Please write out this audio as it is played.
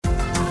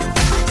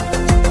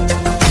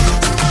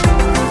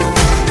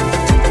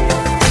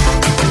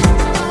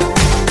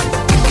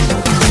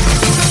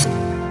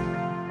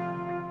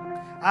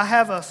I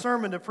have a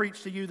sermon to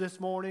preach to you this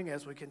morning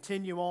as we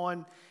continue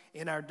on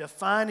in our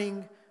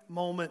Defining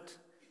Moment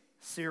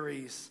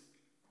series.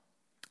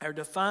 Our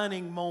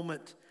Defining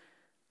Moment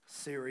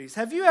series.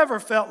 Have you ever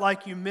felt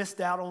like you missed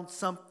out on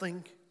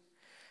something?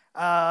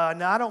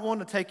 Now, I don't want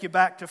to take you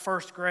back to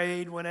first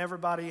grade when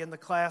everybody in the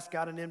class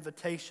got an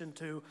invitation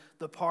to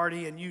the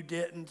party and you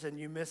didn't and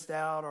you missed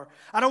out. Or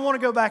I don't want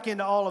to go back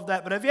into all of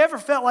that, but have you ever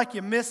felt like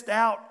you missed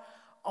out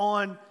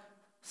on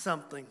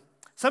something?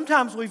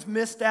 Sometimes we've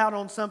missed out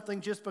on something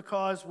just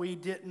because we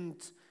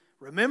didn't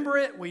remember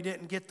it. We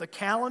didn't get the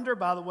calendar.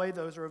 By the way,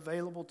 those are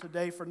available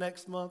today for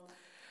next month.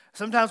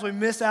 Sometimes we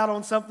miss out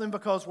on something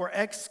because we're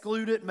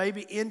excluded,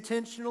 maybe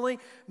intentionally,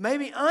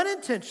 maybe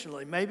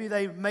unintentionally. Maybe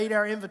they made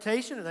our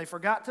invitation and they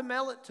forgot to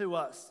mail it to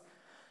us.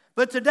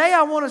 But today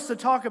I want us to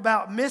talk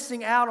about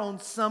missing out on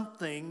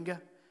something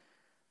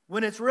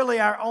when it's really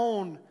our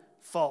own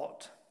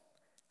fault.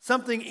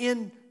 Something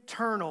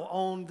internal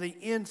on the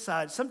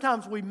inside.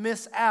 Sometimes we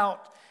miss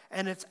out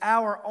and it's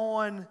our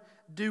own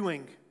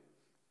doing.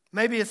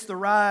 Maybe it's the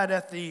ride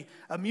at the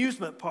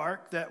amusement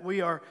park that we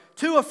are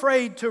too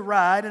afraid to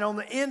ride, and on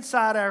the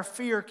inside our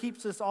fear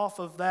keeps us off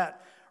of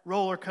that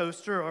roller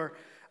coaster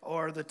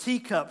or the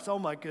teacups. Oh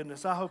my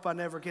goodness, I hope I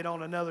never get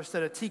on another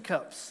set of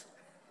teacups.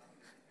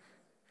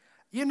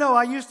 You know,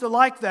 I used to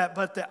like that,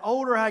 but the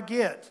older I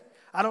get,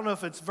 I don't know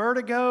if it's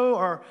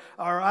vertigo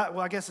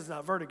I guess it's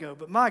not vertigo,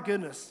 but my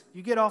goodness,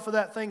 you get off of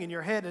that thing and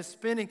your head is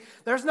spinning.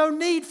 There's no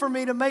need for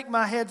me to make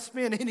my head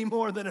spin any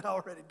more than it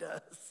already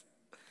does.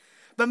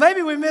 But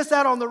maybe we miss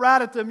out on the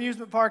ride at the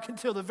amusement park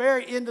until the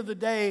very end of the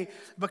day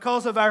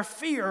because of our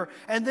fear,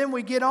 and then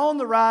we get on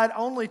the ride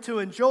only to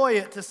enjoy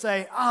it, to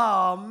say,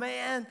 oh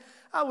man,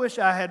 I wish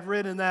I had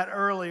ridden that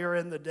earlier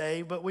in the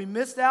day, but we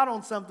missed out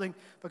on something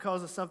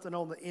because of something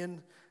on the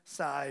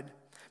inside.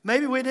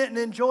 Maybe we didn't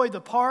enjoy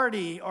the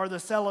party or the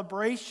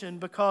celebration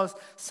because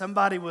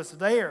somebody was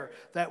there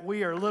that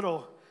we are a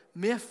little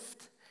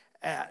miffed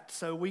at.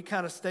 So we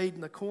kind of stayed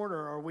in the corner,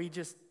 or we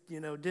just,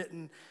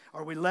 didn't,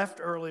 or we left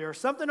early, or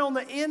something on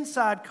the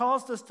inside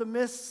caused us to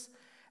miss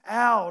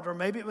out. Or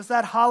maybe it was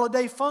that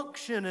holiday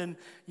function and,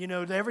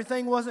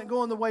 everything wasn't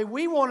going the way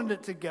we wanted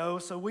it to go.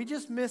 So we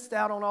just missed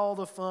out on all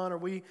the fun, or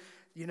we,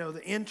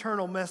 the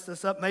internal messed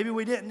us up. Maybe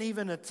we didn't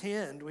even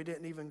attend. We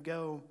didn't even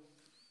go.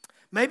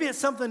 Maybe it's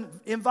something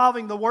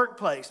involving the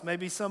workplace.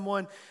 Maybe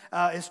someone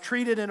is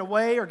treated in a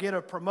way or get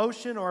a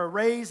promotion or a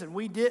raise and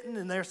we didn't,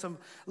 and there's some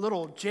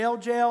little jail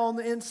on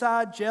the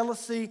inside,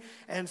 jealousy.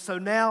 And so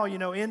now,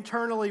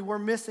 internally we're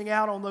missing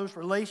out on those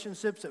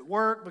relationships at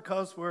work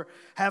because we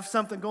have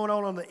something going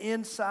on the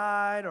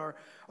inside or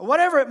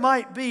whatever it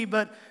might be.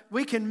 But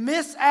we can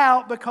miss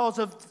out because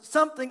of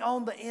something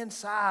on the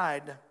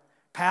inside.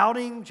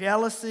 Pouting,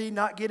 jealousy,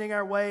 not getting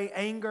our way,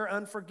 anger,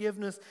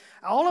 unforgiveness,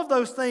 all of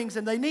those things,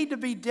 and they need to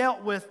be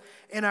dealt with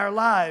in our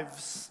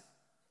lives.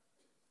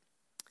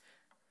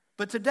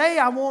 But today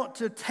I want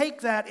to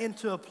take that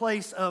into a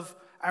place of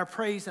our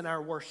praise and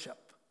our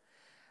worship.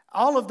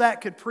 All of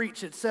that could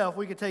preach itself.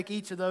 We could take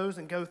each of those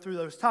and go through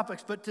those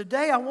topics. But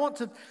today I want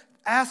to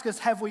ask us,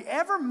 have we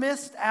ever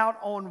missed out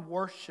on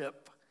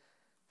worship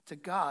to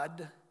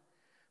God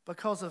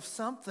because of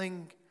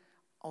something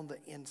on the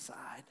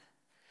inside?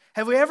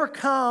 Have we ever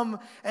come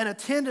and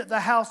attended the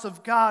house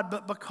of God,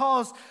 but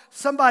because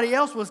somebody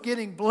else was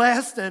getting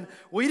blessed and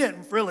we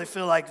didn't really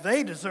feel like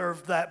they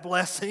deserved that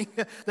blessing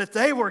that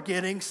they were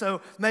getting,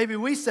 so maybe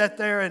we sat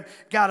there and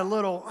got a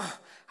little,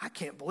 I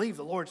can't believe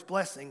the Lord's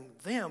blessing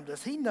them.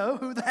 Does he know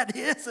who that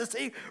is? Does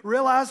he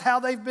realize how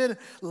they've been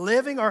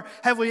living? Or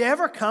have we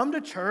ever come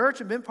to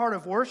church and been part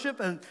of worship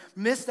and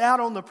missed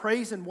out on the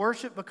praise and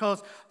worship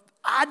because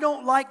I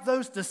don't like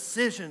those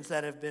decisions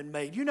that have been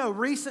made.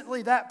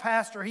 Recently that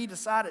pastor, he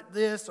decided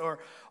this, or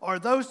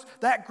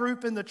that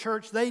group in the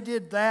church, they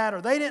did that, or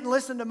they didn't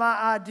listen to my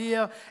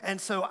idea, and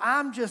so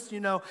I'm just,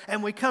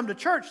 and we come to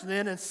church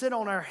then and sit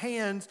on our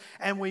hands,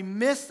 and we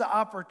miss the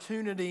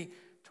opportunity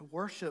to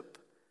worship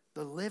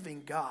the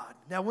living God.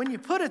 Now, when you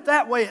put it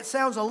that way, it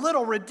sounds a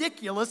little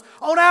ridiculous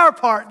on our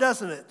part,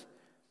 doesn't it?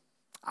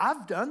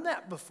 I've done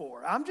that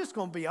before. I'm just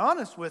going to be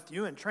honest with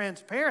you and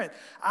transparent.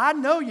 I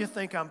know you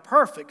think I'm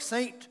perfect,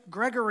 St.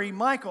 Gregory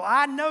Michael.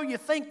 I know you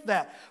think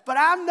that, but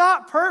I'm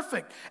not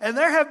perfect. And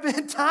there have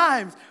been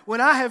times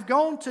when I have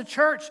gone to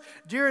church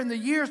during the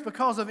years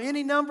because of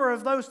any number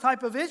of those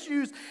type of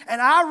issues,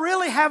 and I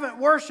really haven't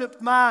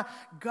worshiped my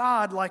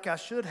God like I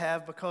should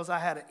have because I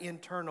had an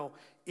internal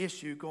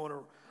issue going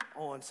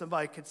on.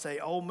 Somebody could say,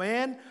 oh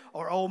man,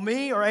 or oh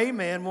me, or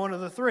amen, one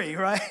of the three,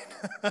 right?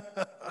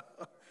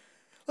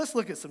 Let's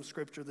look at some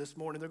scripture this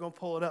morning. They're going to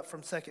pull it up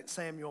from 2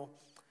 Samuel.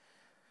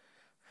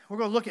 We're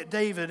going to look at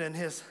David and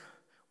his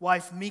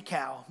wife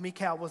Michal.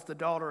 Michal was the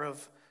daughter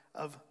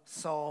of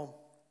Saul.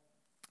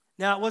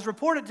 Now it was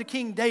reported to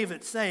King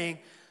David saying,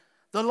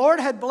 the Lord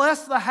had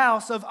blessed the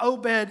house of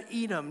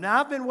Obed-Edom.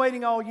 Now I've been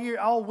waiting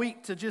all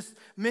week to just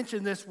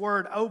mention this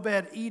word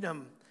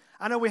Obed-Edom.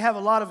 I know we have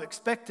a lot of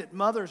expectant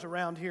mothers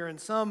around here and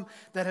some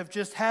that have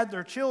just had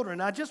their children.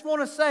 I just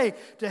want to say,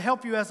 to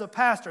help you as a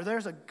pastor,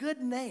 there's a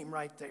good name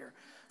right there.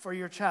 for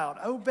your child.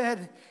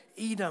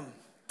 Obed-Edom.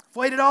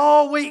 Waited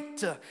all week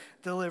to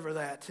deliver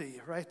that to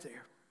you right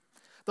there.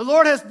 The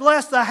Lord has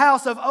blessed the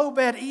house of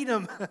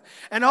Obed-Edom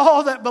and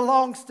all that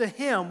belongs to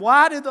him.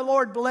 Why did the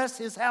Lord bless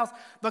his house?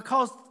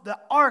 Because the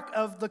Ark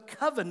of the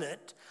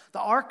Covenant, the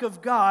Ark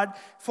of God,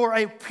 for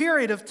a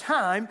period of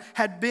time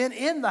had been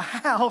in the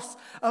house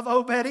of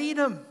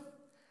Obed-Edom.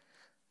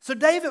 So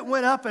David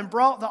went up and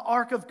brought the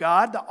Ark of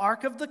God, the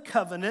Ark of the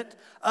Covenant,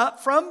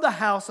 up from the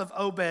house of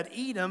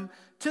Obed-Edom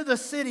to the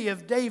city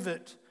of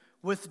David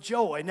with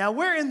joy. Now,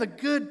 we're in the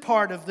good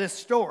part of this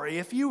story.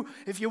 If you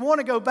want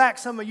to go back,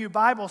 some of you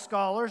Bible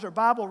scholars or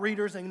Bible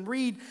readers, and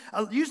read,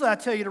 usually I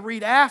tell you to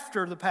read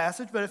after the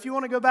passage, but if you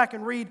want to go back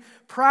and read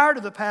prior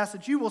to the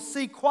passage, you will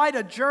see quite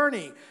a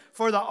journey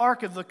for the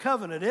Ark of the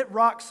Covenant. It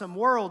rocks some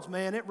worlds,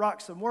 man. It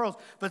rocks some worlds.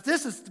 But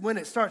this is when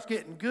it starts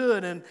getting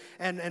good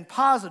and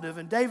positive,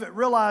 and David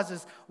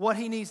realizes what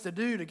he needs to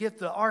do to get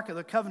the Ark of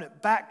the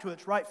Covenant back to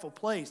its rightful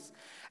place.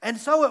 And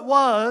so it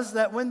was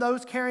that when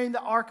those carrying the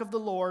Ark of the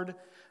Lord,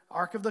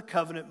 Ark of the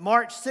Covenant,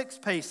 marched 6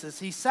 paces,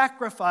 he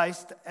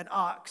sacrificed an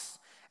ox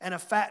and a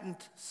fattened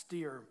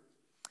steer.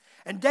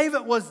 And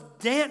David was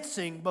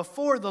dancing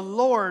before the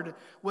Lord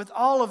with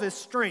all of his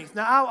strength.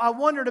 Now, I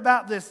wondered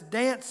about this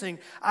dancing.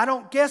 I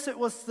don't guess it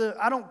was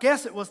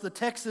the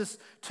Texas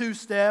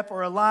two-step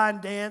or a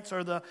line dance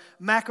or the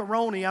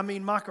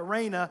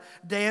Macarena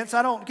dance.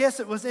 I don't guess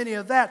it was any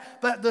of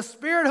that. But the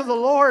Spirit of the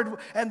Lord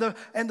and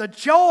the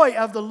joy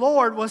of the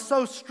Lord was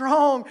so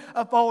strong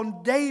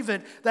upon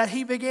David that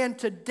he began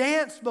to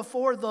dance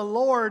before the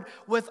Lord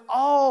with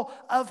all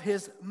of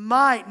his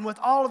might and with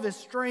all of his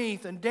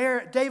strength. And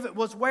David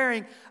was wearing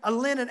a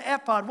linen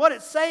ephod. What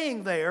it's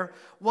saying there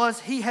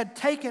was he had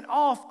taken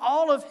off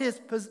all of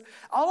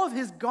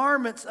his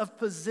garments of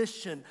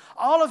position,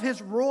 all of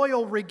his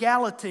royal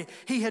regality.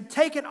 He had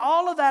taken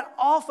all of that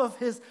off of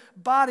his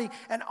body,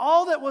 and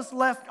all that was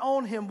left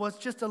on him was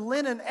just a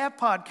linen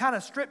ephod, kind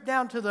of stripped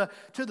down to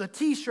the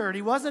t-shirt.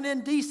 He wasn't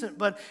indecent,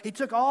 but he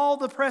took all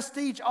the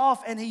prestige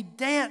off, and he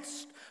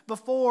danced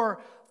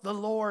before the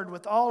Lord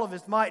with all of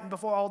his might and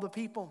before all the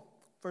people.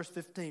 Verse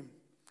 15.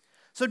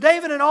 So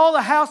David and all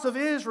the house of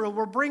Israel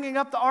were bringing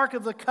up the Ark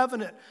of the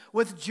Covenant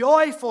with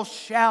joyful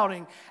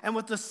shouting and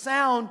with the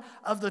sound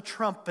of the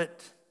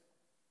trumpet.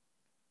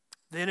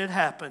 Then it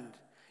happened.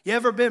 You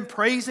ever been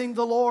praising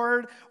the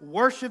Lord,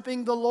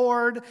 worshiping the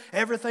Lord?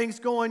 Everything's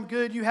going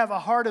good. You have a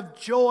heart of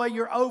joy.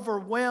 You're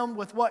overwhelmed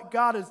with what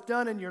God has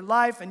done in your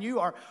life, and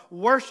you are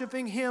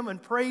worshiping Him and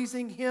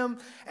praising Him.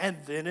 And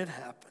then it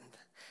happened.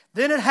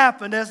 Then it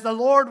happened as the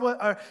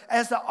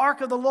Ark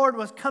of the Lord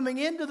was coming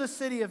into the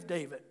city of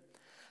David,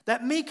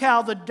 that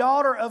Michal, the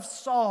daughter of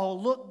Saul,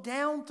 looked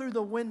down through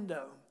the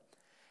window,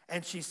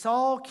 and she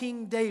saw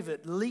King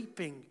David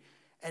leaping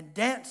and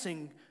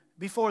dancing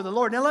before the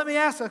Lord. Now let me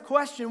ask a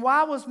question.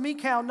 Why was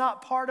Michal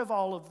not part of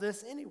all of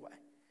this anyway?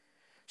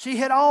 She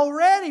had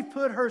already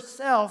put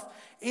herself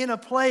in a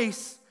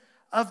place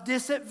of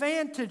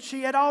disadvantage.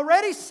 She had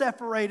already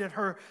separated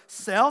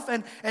herself.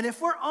 And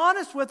if we're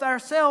honest with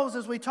ourselves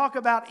as we talk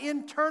about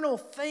internal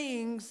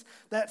things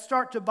that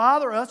start to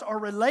bother us or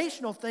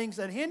relational things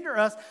that hinder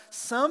us,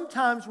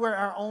 sometimes we're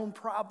our own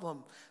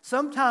problem.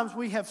 Sometimes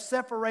we have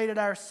separated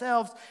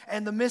ourselves,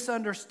 and the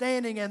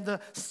misunderstanding and the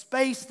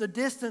space, the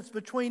distance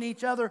between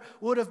each other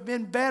would have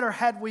been better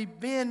had we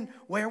been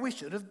where we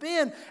should have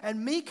been.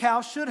 And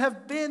Michal should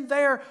have been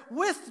there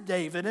with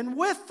David and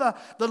with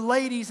the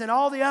ladies and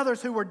all the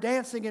others who were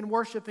dancing and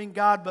worshiping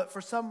God, but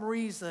for some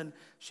reason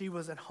she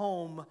was at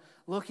home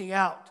looking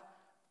out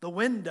the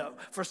window.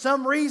 For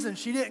some reason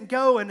she didn't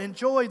go and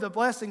enjoy the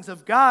blessings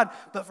of God,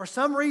 but for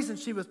some reason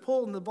she was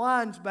pulling the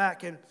blinds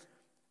back and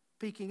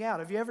peeking out.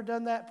 Have you ever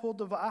done that?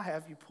 I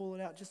have. You pull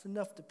it out just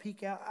enough to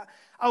peek out.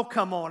 Oh,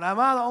 come on. Am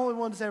I the only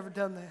one that's ever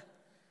done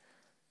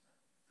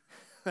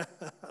that?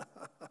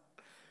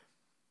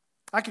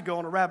 I could go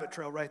on a rabbit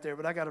trail right there,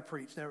 but I got to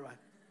preach. Never mind.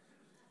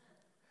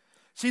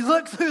 She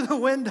looked through the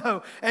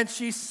window and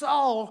she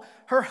saw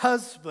her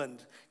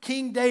husband,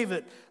 King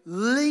David,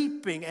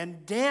 leaping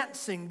and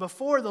dancing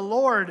before the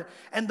Lord.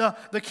 And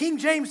the King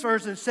James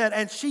Version said,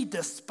 and she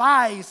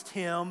despised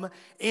him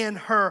in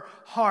her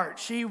heart.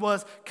 She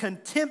was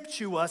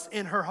contemptuous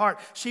in her heart.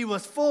 She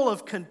was full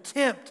of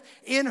contempt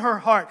in her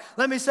heart.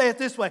 Let me say it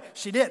this way.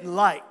 She didn't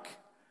like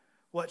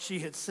what she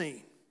had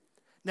seen.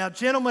 Now,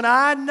 gentlemen,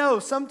 I know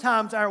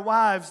sometimes our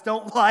wives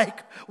don't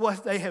like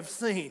what they have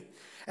seen.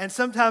 And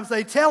sometimes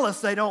they tell us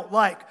they don't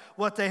like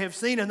what they have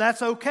seen, and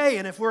that's okay.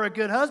 And if we're a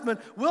good husband,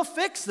 we'll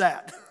fix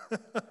that.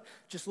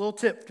 Just a little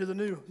tip to the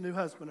new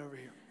husband over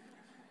here.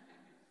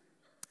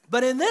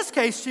 But in this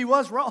case, she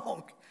was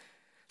wrong.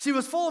 She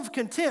was full of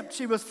contempt.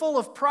 She was full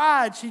of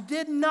pride. She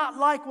did not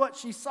like what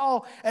she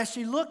saw as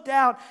she looked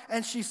out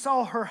and she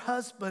saw her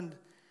husband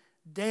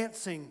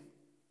dancing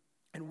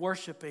and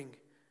worshiping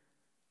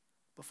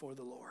before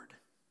the Lord.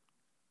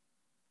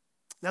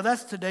 Now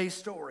that's today's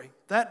story.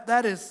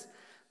 That is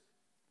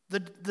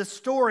the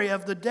story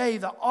of the day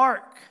the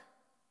Ark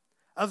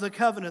of the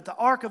covenant, the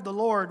ark of the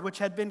Lord, which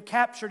had been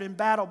captured in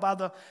battle by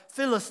the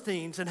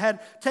Philistines and had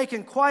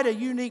taken quite a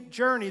unique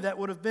journey that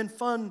would have been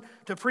fun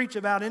to preach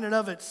about in and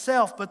of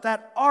itself. But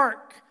that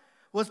ark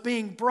was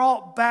being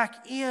brought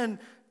back in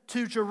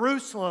to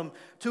Jerusalem,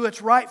 to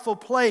its rightful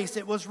place.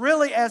 It was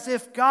really as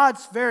if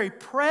God's very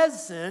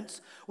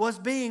presence was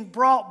being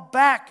brought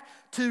back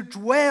to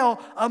dwell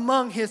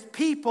among His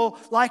people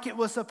like it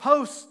was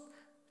supposed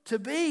to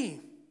be.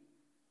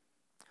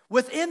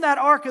 Within that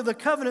Ark of the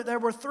Covenant, there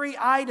were 3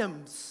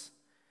 items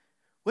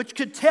which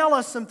could tell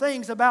us some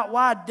things about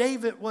why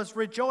David was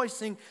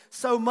rejoicing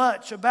so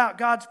much about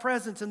God's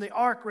presence in the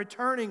ark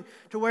returning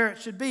to where it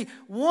should be.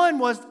 One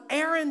was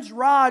Aaron's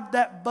rod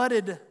that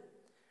budded.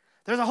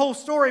 There's a whole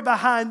story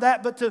behind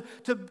that, but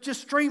to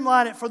just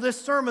streamline it for this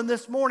sermon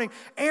this morning,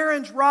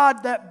 Aaron's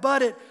rod that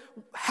budded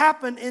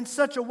happened in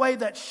such a way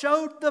that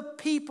showed the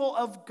people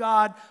of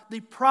God the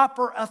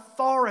proper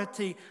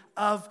authority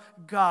of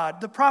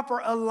God, the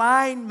proper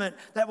alignment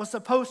that was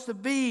supposed to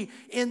be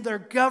in their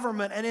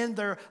government and in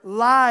their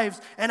lives.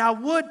 And I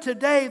would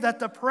today that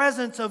the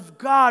presence of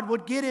God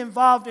would get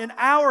involved in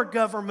our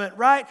government,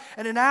 right?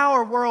 And in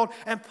our world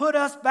and put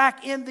us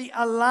back in the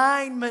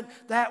alignment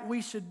that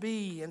we should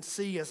be and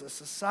see as a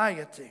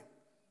society.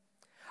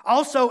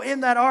 Also in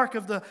that Ark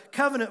of the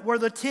Covenant were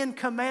the 10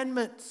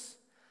 Commandments,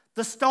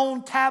 the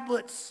stone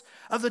tablets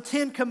of the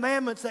 10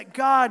 Commandments that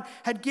God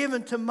had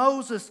given to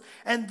Moses.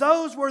 And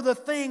those were the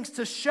things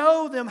to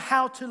show them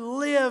how to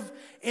live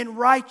in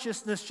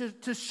righteousness,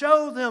 to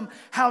show them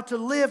how to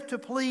live to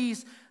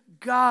please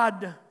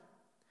God.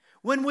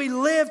 When we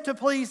live to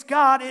please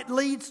God, it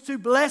leads to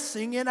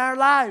blessing in our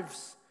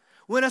lives.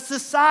 When a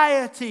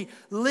society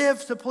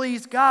lives to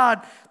please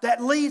God,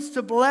 that leads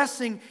to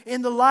blessing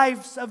in the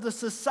lives of the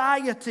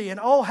society. And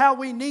oh, how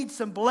we need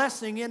some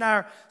blessing in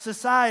our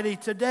society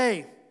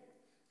today.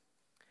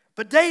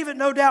 But David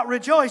no doubt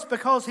rejoiced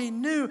because he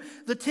knew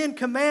the 10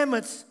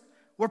 Commandments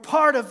were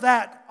part of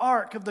that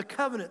Ark of the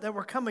Covenant that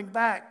were coming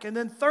back. And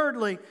then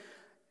thirdly,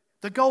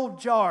 the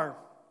gold jar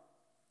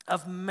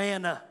of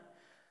manna.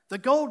 The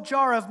gold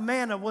jar of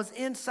manna was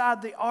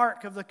inside the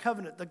Ark of the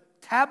Covenant. The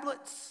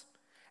tablets,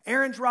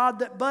 Aaron's rod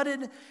that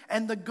budded,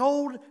 and the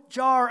gold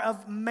jar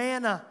of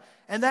manna.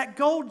 And that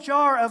gold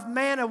jar of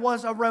manna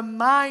was a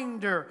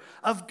reminder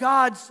of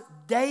God's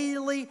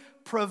daily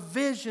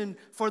provision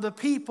for the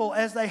people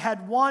as they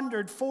had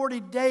wandered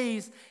 40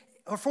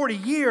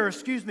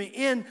 years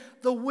in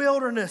the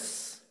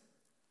wilderness.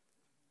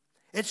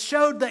 It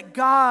showed that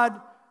God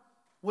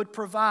would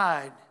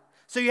provide.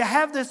 So you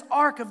have this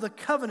Ark of the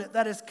Covenant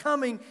that is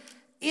coming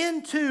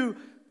into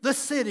the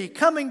city,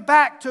 coming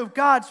back to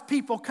God's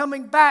people,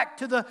 coming back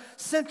to the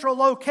central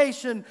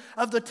location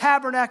of the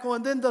tabernacle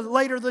and then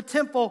later the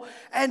temple.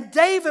 And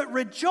David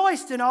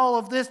rejoiced in all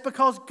of this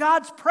because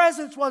God's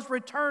presence was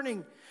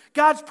returning.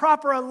 God's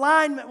proper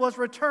alignment was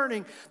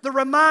returning. The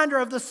reminder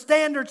of the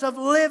standards of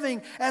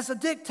living as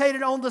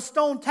dictated on the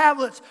stone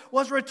tablets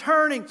was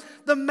returning.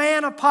 The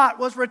manna pot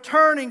was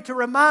returning to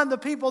remind the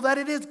people that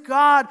it is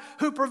God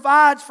who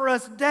provides for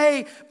us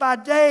day by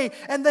day.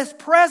 And this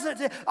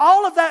presence,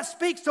 all of that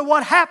speaks to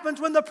what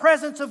happens when the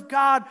presence of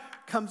God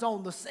comes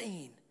on the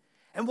scene.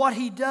 And what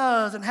He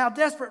does and how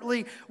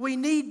desperately we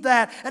need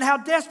that and how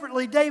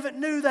desperately David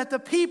knew that the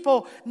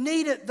people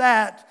needed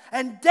that.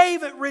 And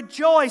David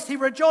rejoiced. He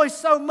rejoiced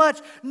so much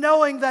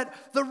knowing that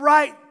the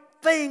right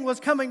thing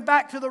was coming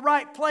back to the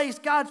right place.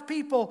 God's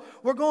people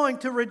were going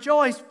to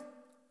rejoice.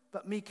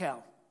 But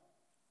Michal,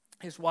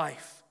 his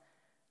wife,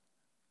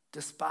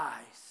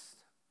 despised.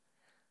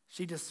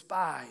 She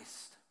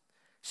despised.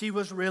 She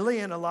was really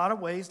in a lot of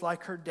ways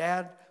like her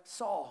dad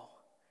Saul.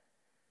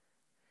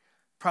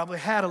 Probably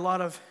had a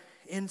lot of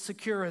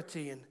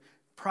insecurity and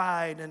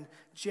pride and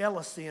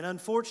jealousy. And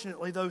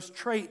unfortunately, those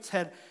traits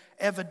had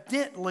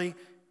evidently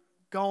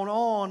gone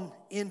on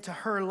into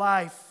her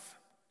life.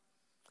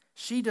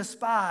 She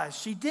despised.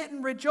 She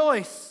didn't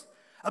rejoice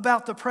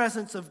about the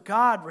presence of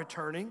God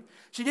returning.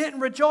 She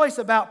didn't rejoice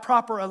about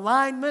proper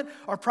alignment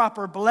or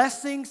proper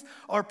blessings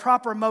or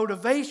proper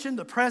motivation,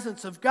 the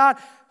presence of God.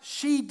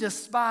 She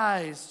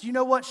despised. You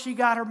know what she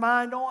got her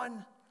mind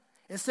on?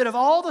 Instead of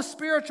all the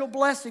spiritual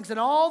blessings and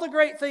all the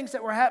great things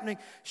that were happening,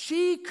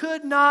 she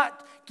could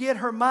not get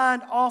her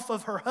mind off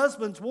of her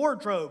husband's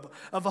wardrobe,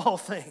 of all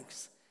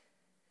things.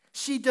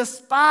 She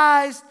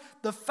despised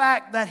the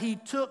fact that he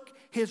took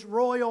his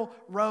royal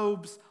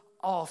robes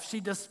off. She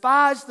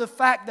despised the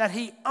fact that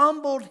he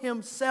humbled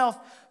himself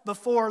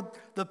before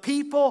the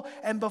people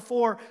and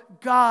before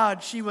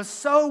God. She was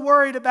so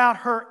worried about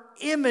her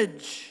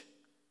image.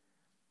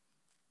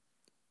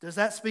 Does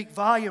that speak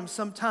volumes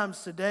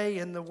sometimes today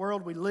in the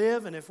world we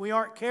live? And if we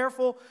aren't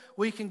careful,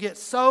 we can get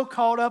so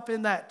caught up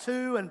in that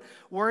too and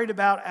worried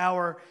about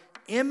our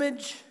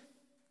image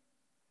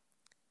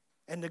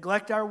and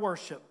neglect our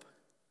worship.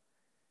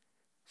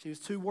 She was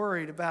too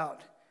worried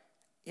about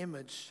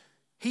image.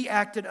 He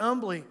acted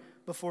humbly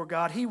before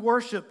God. He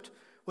worshiped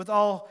with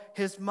all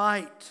his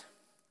might,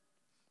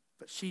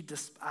 but she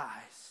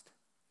despised.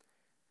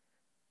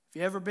 If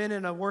you've ever been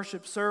in a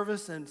worship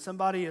service and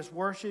somebody is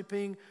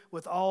worshiping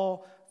with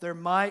all their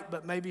might,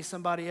 but maybe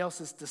somebody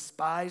else is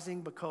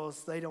despising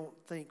because they don't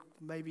think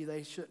maybe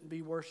they shouldn't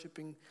be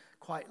worshiping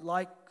quite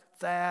like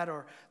that,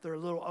 or they're a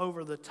little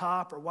over the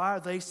top, or why are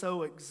they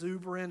so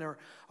exuberant, or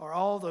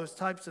all those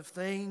types of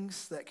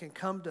things that can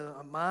come to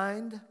a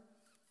mind.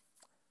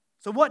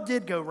 So what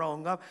did go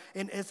wrong?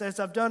 And as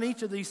I've done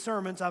each of these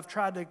sermons, I've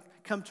tried to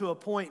come to a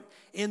point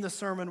in the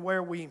sermon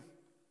where we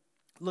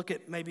look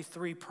at maybe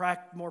three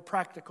more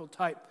practical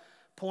type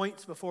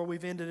points before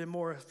we've ended in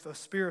more of a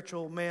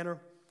spiritual manner.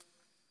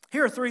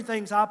 Here are three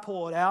things I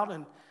pulled out,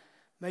 and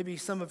maybe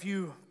some of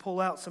you pull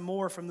out some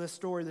more from this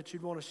story that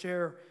you'd want to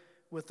share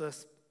with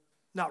us.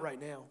 Not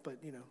right now, but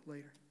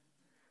later.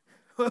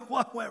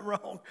 What went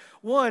wrong?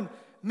 One,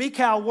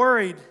 Michal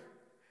worried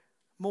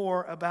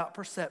more about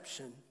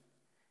perception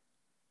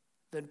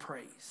than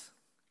praise.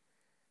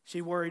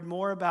 She worried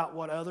more about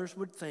what others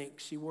would think.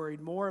 She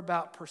worried more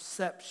about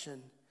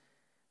perception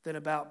than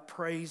about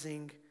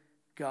praising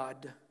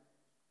God.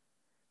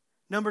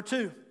 Number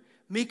two,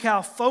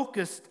 Michal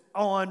focused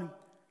on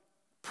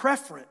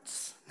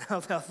preference. Now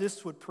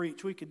this would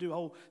preach. We could do a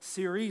whole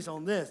series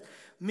on this.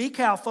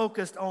 Michal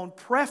focused on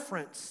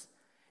preference.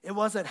 It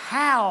wasn't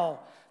how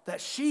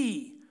that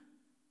she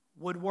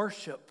would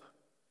worship.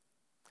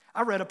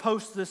 I read a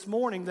post this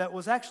morning that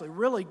was actually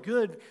really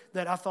good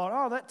that I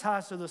thought, that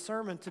ties to the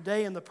sermon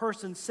today. And the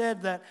person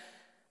said that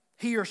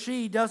he or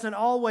she doesn't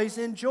always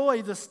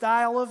enjoy the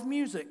style of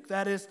music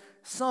that is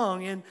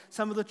sung in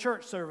some of the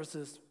church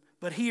services.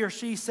 But he or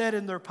she said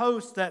in their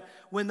post that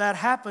when that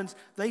happens,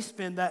 they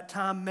spend that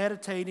time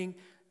meditating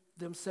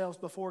themselves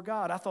before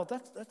God. I thought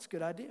that's a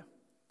good idea.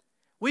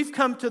 We've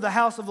come to the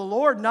house of the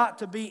Lord not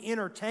to be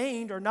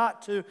entertained or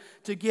not to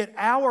get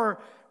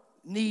our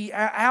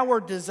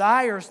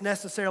desires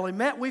necessarily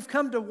met. We've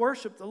come to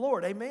worship the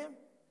Lord. Amen?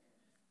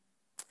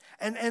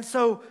 And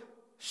so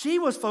she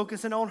was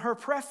focusing on her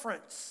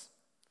preference.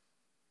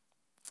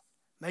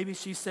 Maybe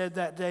she said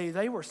that day,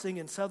 they were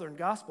singing Southern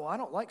gospel. I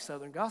don't like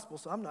Southern gospel,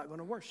 so I'm not going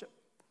to worship.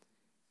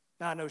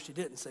 Now, I know she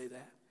didn't say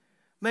that.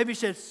 Maybe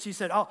she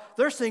said,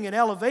 they're singing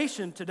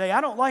Elevation today.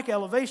 I don't like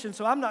Elevation,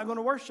 so I'm not going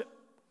to worship.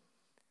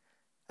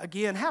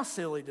 Again, how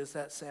silly does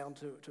that sound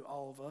to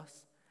all of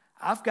us?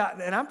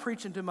 And I'm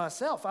preaching to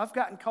myself, I've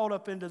gotten caught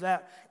up into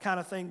that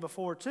kind of thing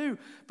before too.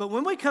 But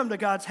when we come to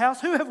God's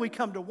house, who have we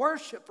come to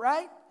worship,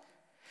 right?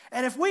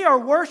 And if we are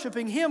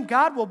worshiping Him,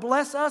 God will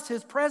bless us.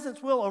 His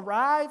presence will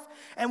arrive.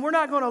 And we're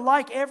not going to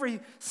like every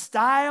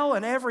style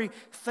and every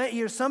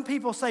thing. Some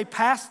people say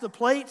pass the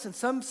plates, and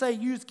some say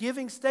use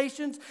giving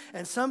stations,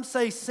 and some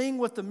say sing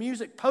with the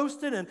music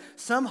posted, and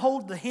some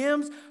hold the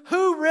hymns.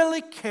 Who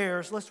really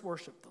cares? Let's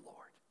worship the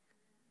Lord.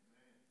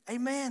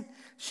 Amen.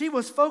 She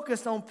was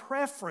focused on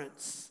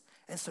preference,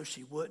 and so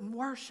she wouldn't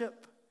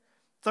worship.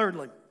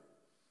 Thirdly,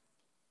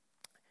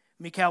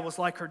 Michal was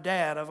like her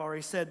dad. I've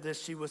already said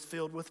this. She was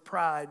filled with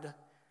pride.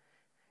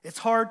 It's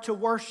hard to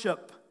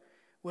worship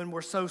when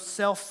we're so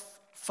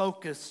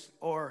self-focused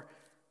or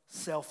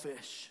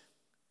selfish.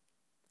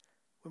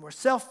 When we're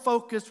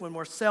self-focused, when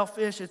we're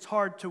selfish, it's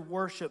hard to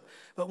worship.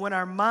 But when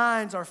our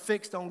minds are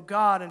fixed on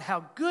God and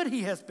how good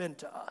He has been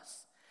to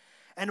us,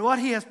 and what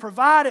He has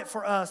provided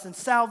for us, and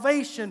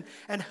salvation,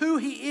 and who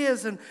He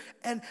is, and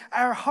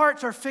our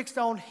hearts are fixed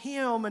on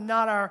Him and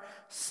not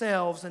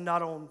ourselves and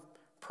not on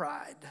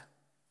pride.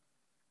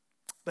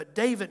 But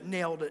David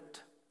nailed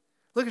it.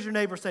 Look at your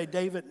neighbor, say,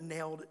 David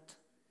nailed it.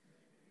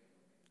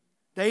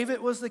 David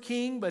was the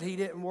king, but he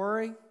didn't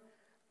worry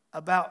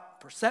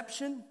about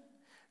perception.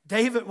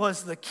 David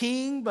was the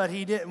king, but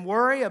he didn't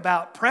worry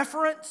about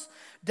preference.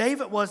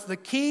 David was the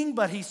king,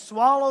 but he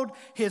swallowed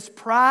his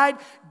pride.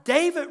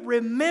 David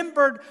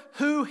remembered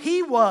who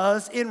he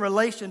was in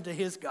relation to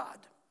his God.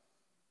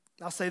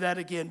 I'll say that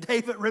again.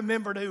 David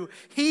remembered who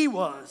he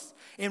was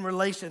in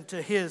relation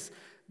to his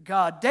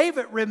God.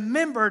 David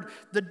remembered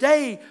the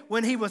day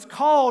when he was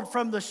called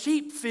from the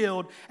sheep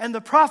field and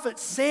the prophet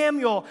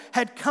Samuel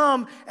had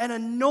come and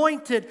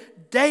anointed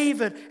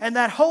David, and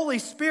that Holy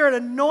Spirit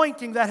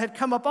anointing that had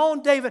come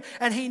upon David,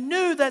 and he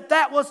knew that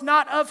that was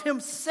not of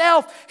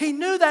himself. He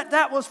knew that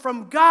that was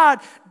from God.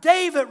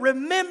 David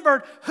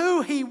remembered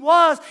who he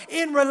was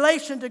in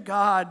relation to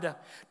God.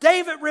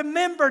 David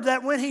remembered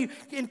that when he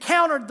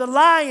encountered the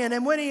lion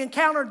and when he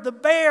encountered the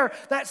bear,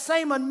 that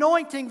same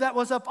anointing that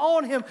was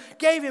upon him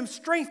gave him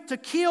strength to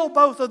kill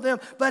both of them.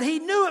 But he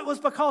knew it was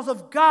because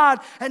of God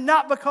and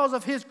not because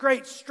of his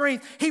great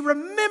strength. He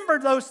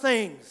remembered those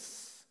things.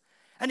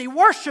 And he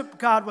worshiped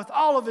God with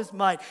all of his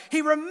might.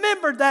 He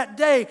remembered that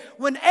day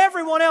when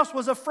everyone else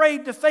was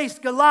afraid to face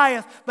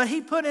Goliath, but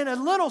he put in a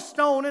little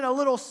stone in a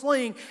little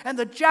sling, and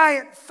the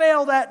giant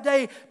fell that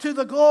day to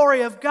the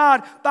glory of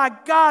God by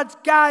God's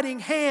guiding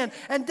hand.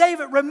 And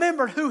David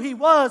remembered who he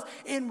was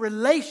in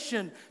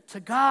relation to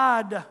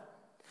God.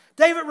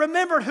 David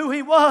remembered who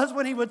he was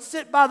when he would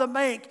sit by the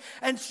bank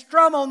and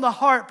strum on the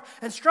harp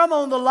and strum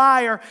on the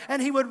lyre,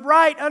 and he would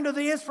write under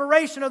the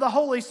inspiration of the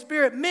Holy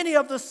Spirit many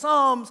of the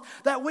psalms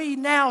that we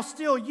now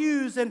still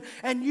use and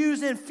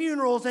use in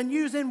funerals and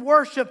use in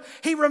worship.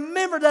 He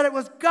remembered that it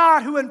was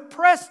God who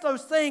impressed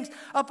those things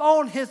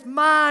upon his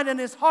mind and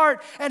his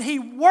heart, and he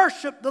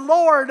worshiped the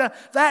Lord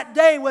that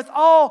day with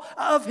all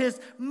of his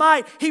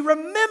might. He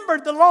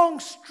remembered the long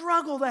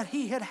struggle that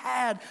he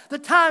had, the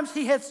times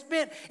he had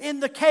spent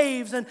in the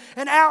caves and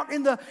out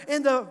in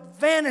the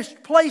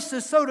vanished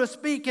places, so to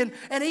speak, and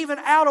even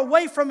out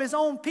away from his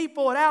own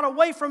people and out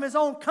away from his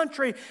own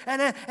country,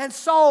 and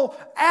Saul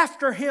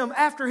after him,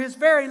 after his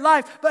very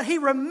life. But he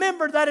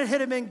remembered that it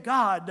had been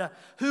God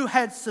who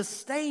had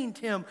sustained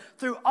him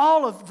through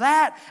all of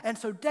that. And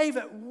so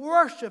David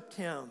worshiped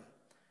him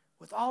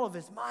with all of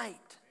his might.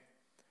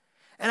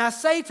 And I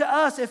say to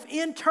us, if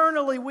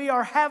internally we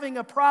are having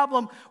a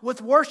problem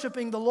with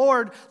worshiping the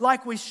Lord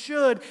like we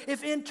should,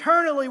 if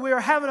internally we are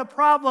having a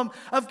problem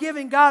of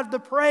giving God the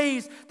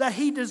praise that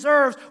He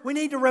deserves, we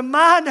need to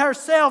remind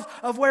ourselves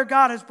of where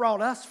God has brought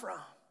us from.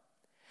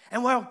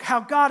 And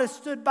how God has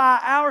stood by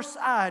our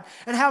side,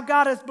 and how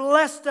God has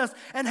blessed us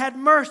and had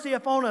mercy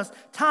upon us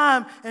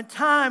time and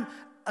time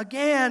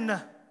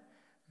again.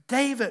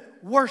 David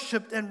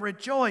worshiped and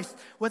rejoiced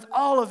with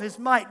all of his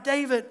might.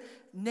 David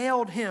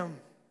nailed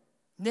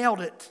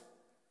it.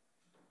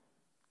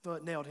 Well,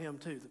 it nailed him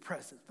too, the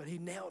presence, but he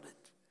nailed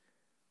it.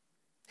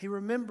 He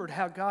remembered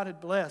how God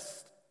had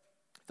blessed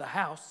the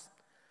house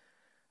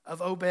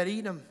of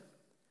Obed-Edom.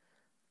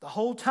 The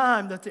whole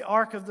time that the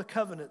Ark of the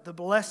Covenant, the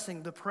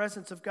blessing, the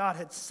presence of God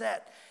had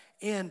set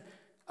in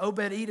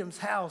Obed-Edom's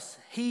house,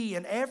 he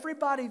and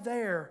everybody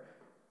there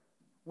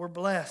were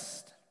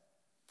blessed.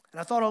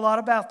 And I thought a lot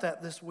about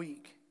that this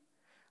week.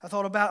 I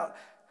thought about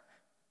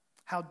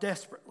how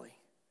desperately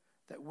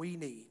that we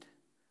need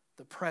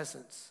the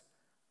presence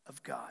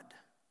of God.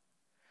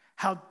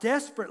 How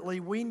desperately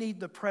we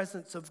need the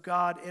presence of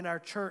God in our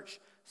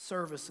church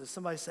services.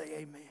 Somebody say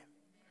amen.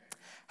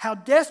 How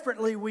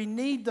desperately we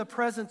need the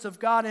presence of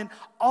God in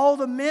all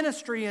the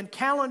ministry and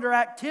calendar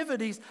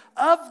activities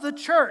of the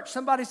church.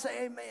 Somebody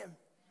say amen.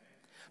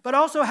 But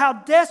also how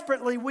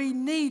desperately we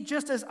need,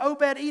 just as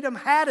Obed-Edom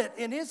had it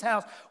in his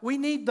house, we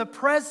need the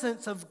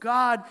presence of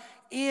God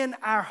in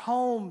our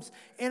homes,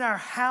 in our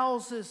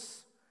houses.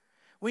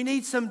 We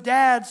need some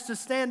dads to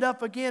stand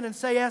up again and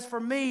say, as for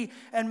me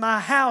and my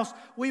house,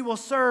 we will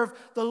serve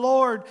the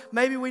Lord.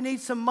 Maybe we need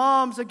some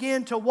moms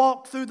again to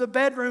walk through the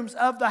bedrooms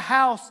of the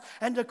house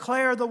and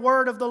declare the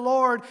word of the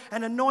Lord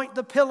and anoint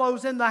the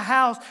pillows in the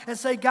house and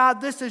say,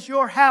 God, this is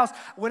your house.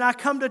 When I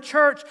come to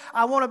church,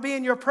 I want to be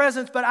in your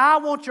presence, but I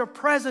want your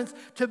presence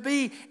to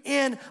be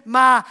in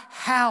my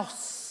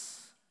house.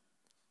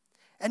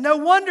 And no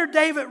wonder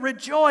David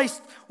rejoiced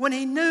when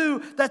he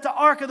knew that the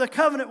Ark of the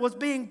Covenant was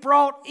being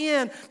brought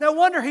in. No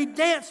wonder he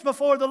danced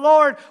before the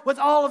Lord with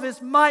all of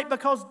his might,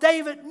 because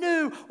David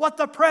knew what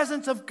the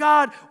presence of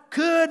God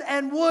could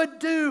and would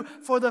do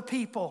for the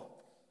people.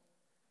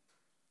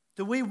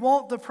 Do we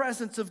want the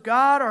presence of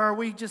God, or are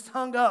we just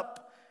hung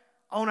up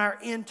on our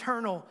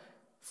internal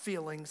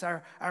feelings,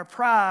 our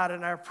pride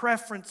and our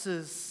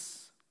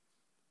preferences,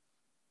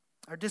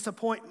 our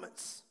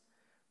disappointments?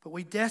 But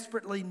we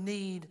desperately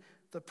need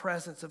the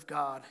presence of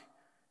God.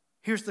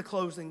 Here's the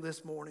closing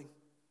this morning.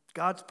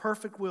 God's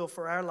perfect will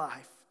for our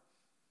life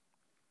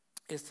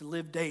is to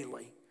live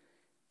daily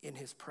in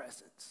His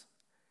presence.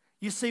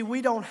 You see,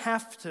 we don't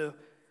have to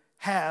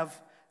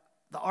have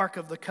the Ark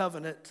of the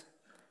Covenant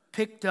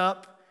picked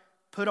up,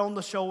 put on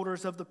the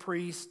shoulders of the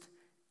priest,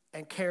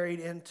 and carried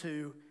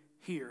into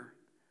here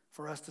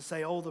for us to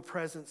say, oh, the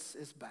presence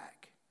is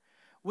back.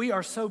 We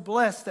are so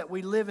blessed that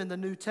we live in the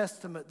New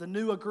Testament, the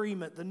new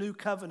agreement, the new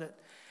covenant.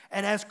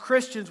 And as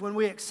Christians, when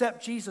we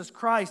accept Jesus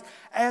Christ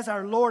as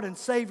our Lord and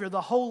Savior, the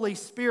Holy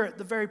Spirit,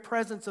 the very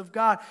presence of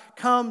God,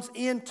 comes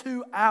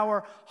into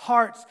our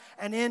hearts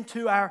and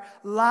into our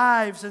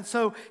lives. And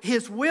so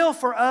His will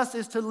for us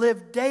is to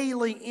live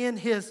daily in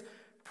His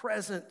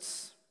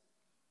presence.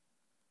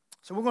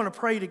 So we're going to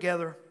pray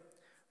together.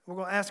 We're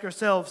going to ask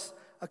ourselves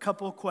a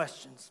couple of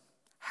questions.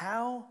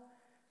 How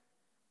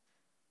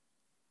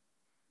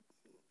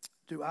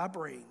do I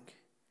bring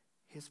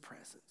His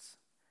presence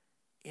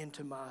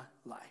into my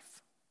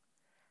life?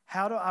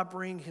 How do I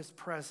bring His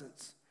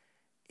presence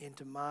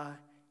into my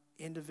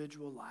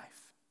individual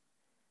life?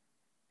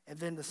 And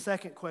then the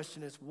second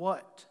question is,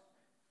 what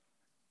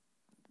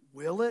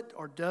will it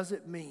or does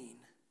it mean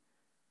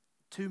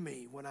to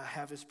me when I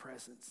have His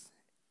presence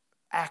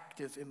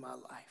active in my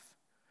life?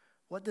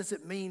 What does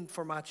it mean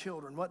for my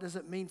children? What does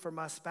it mean for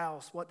my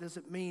spouse? What does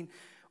it mean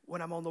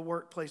when I'm on the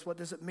workplace? What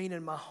does it mean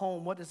in my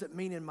home? What does it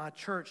mean in my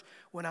church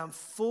when I'm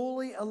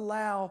fully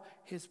allow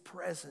His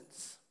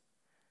presence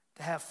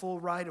to have full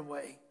right of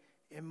way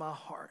in my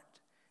heart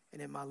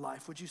and in my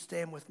life? Would you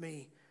stand with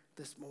me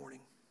this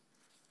morning?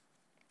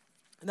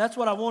 And that's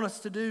what I want us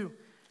to do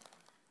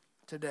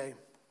today.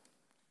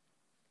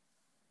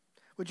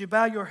 Would you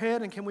bow your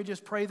head, and can we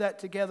just pray that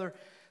together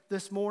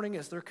this morning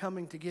as they're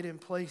coming to get in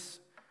place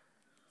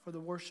for the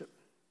worship?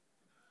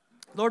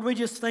 Lord, we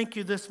just thank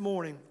you this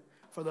morning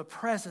for the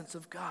presence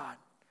of God.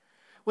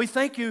 We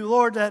thank you,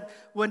 Lord, that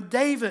when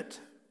David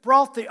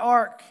brought the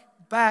ark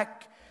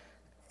back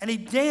and he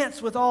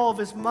danced with all of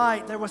his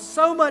might, there was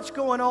so much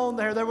going on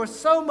there. There was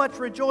so much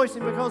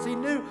rejoicing because he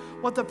knew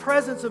what the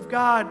presence of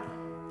God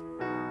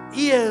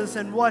is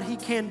and what he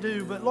can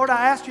do. But Lord,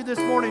 I ask you this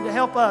morning to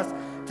help us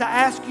to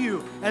ask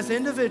you as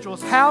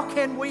individuals, how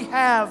can we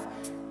have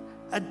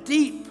a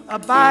deep,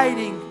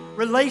 abiding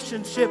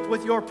relationship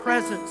with your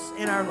presence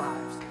in our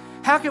lives?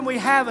 How can we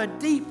have a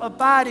deep,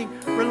 abiding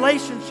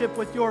relationship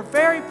with your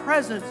very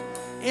presence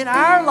in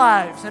our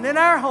lives and in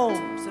our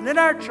homes and in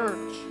our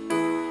church?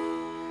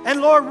 And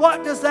Lord,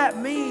 what does that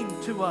mean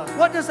to us?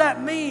 What does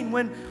that mean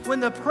when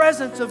the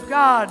presence of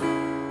God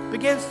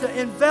begins to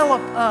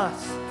envelop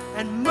us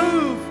and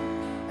move,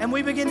 and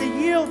we begin to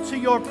yield to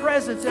your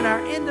presence in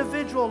our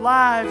individual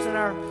lives and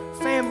our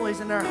families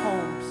and our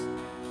homes?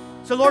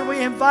 So Lord, we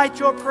invite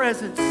your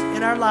presence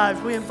in our lives.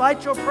 We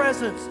invite your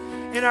presence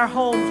in our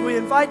homes. We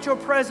invite your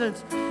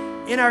presence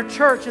in our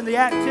church and the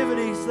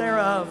activities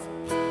thereof.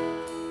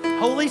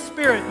 Holy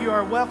Spirit, you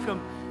are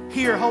welcome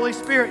here. Holy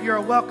Spirit, you are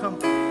welcome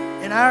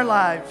in our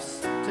lives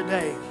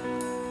today.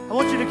 I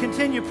want you to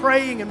continue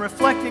praying and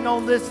reflecting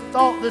on this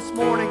thought this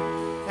morning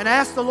and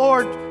ask the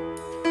Lord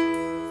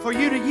for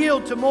you to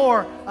yield to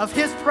more of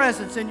His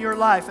presence in your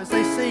life as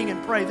they sing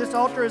and pray. This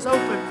altar is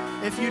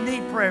open if you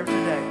need prayer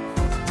today.